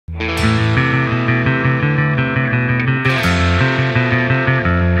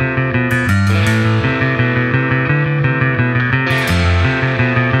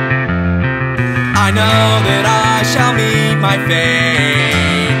know that I shall meet my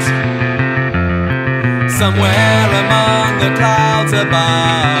fate somewhere among the clouds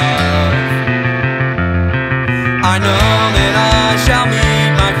above. I know that I shall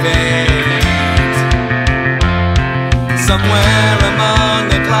meet my fate somewhere among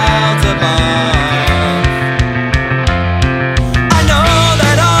the clouds above. I know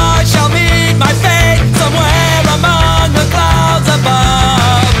that I shall meet my fate somewhere among the clouds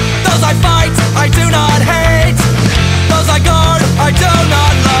above. Those I fight, I do not hate. Those I guard, I do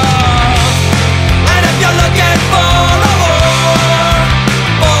not love. And if you're looking for a war,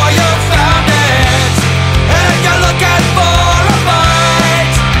 boy, you've found it. And if you're looking for a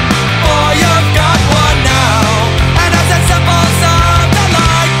fight, boy, you've got one now. And as it symbols of the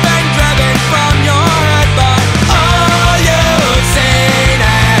light been driven from your head by all you've seen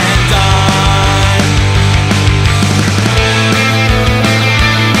and done.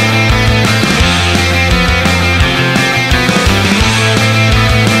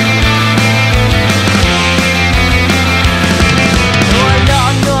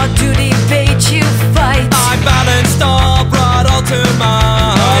 Nor duty bade you fight. I balanced all, brought all to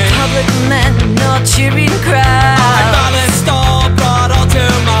mind. Nor public men, nor cheering I crowd. balanced all, brought all to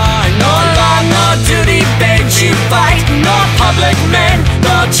mind. Nor law, nor duty bade you fight. Nor public men,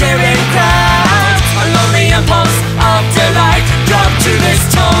 nor cheering crowds. A lonely impulse of delight drove to this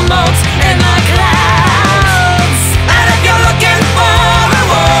tumult in the clouds. And if you're looking for a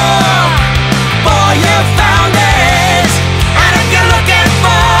war, boy, you found it. And if you're looking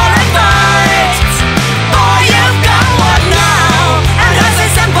for a fight, boy, you've got one now. And has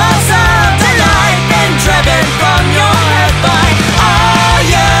this impulse of delight been driven from your head by All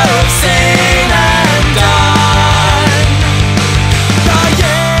you've seen and done. The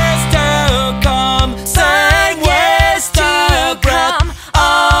years to come sang waste of breath,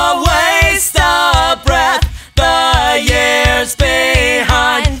 a waste of breath. The years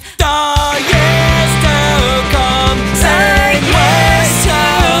behind. The years to come sang waste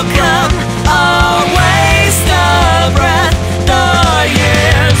of breath, a waste of breath. The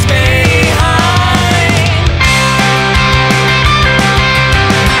years behind.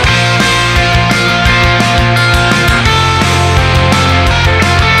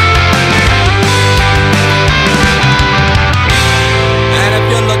 And if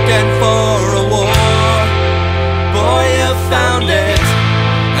you're looking for a war, boy, you found it.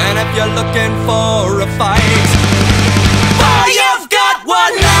 And if you're looking for a fight,